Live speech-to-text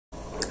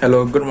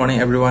Hello, good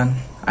morning everyone.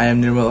 I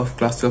am Nirmal of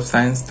class 12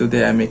 science.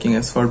 Today I am making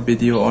a short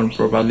video on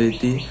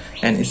probability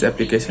and its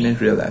application in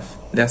real life.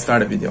 Let's start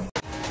the video.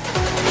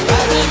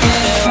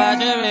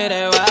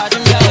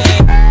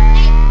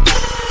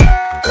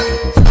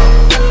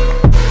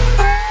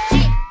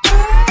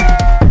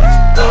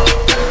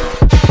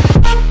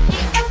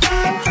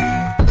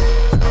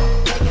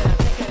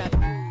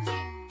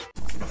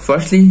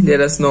 Firstly,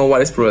 let us know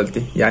what is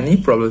probability. यानी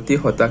probability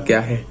होता क्या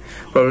है?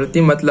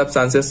 Probability मतलब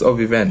chances of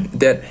event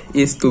that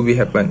is to be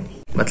happen.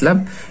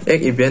 मतलब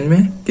एक event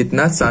में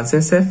कितना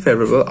chances है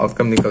favorable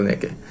outcome निकलने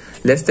के.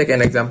 Let's take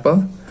an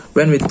example.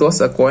 When we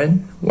toss a coin,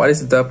 what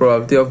is the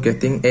probability of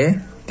getting a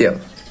tail?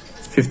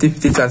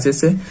 50-50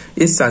 chances है.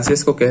 इस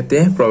chances को कहते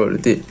हैं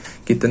probability.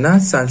 कितना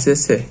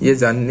chances है ये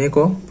जानने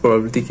को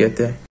probability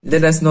कहते हैं.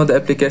 Let us know the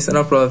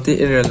application of probability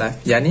in real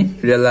life. यानी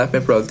real life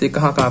में probability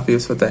कहाँ पे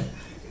यूज होता है.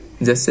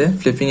 जैसे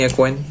फ्लिपिंग ए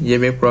कॉइन, ये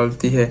भी एक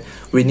प्रोबेबिलिटी है.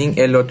 Winning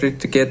A lottery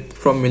ticket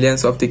from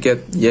millions of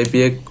ticket, ये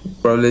भी एक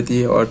प्रोबेबिलिटी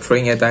है. और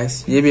थ्रोइंग ए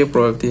डाइस, ये भी एक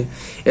प्रोबेबिलिटी है.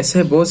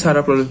 ऐसे बहुत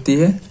सारा प्रोबेबिलिटी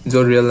है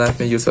जो रियल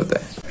लाइफ में यूज होता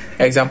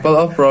है. Example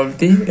of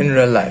probability in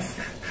real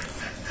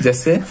life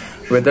जैसे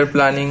weather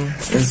planning,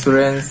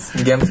 insurance,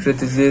 game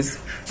strategies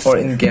और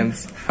इन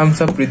गेम्स हम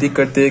सब प्रिडिक्ट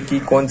करते हैं कि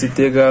कौन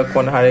जीतेगा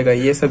कौन हारेगा.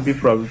 ये सब भी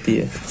प्रोबेबिलिटी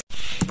है.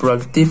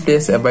 Probability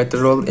place a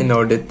vital role in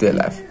our day-to-day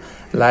life.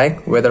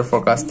 Like weather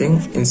forecasting,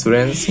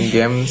 insurance,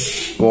 games,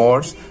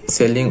 wars,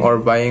 selling or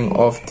buying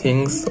of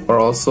things, or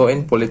also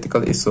in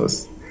political issues.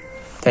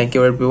 Thank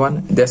you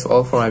everyone. That's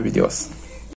all for my videos.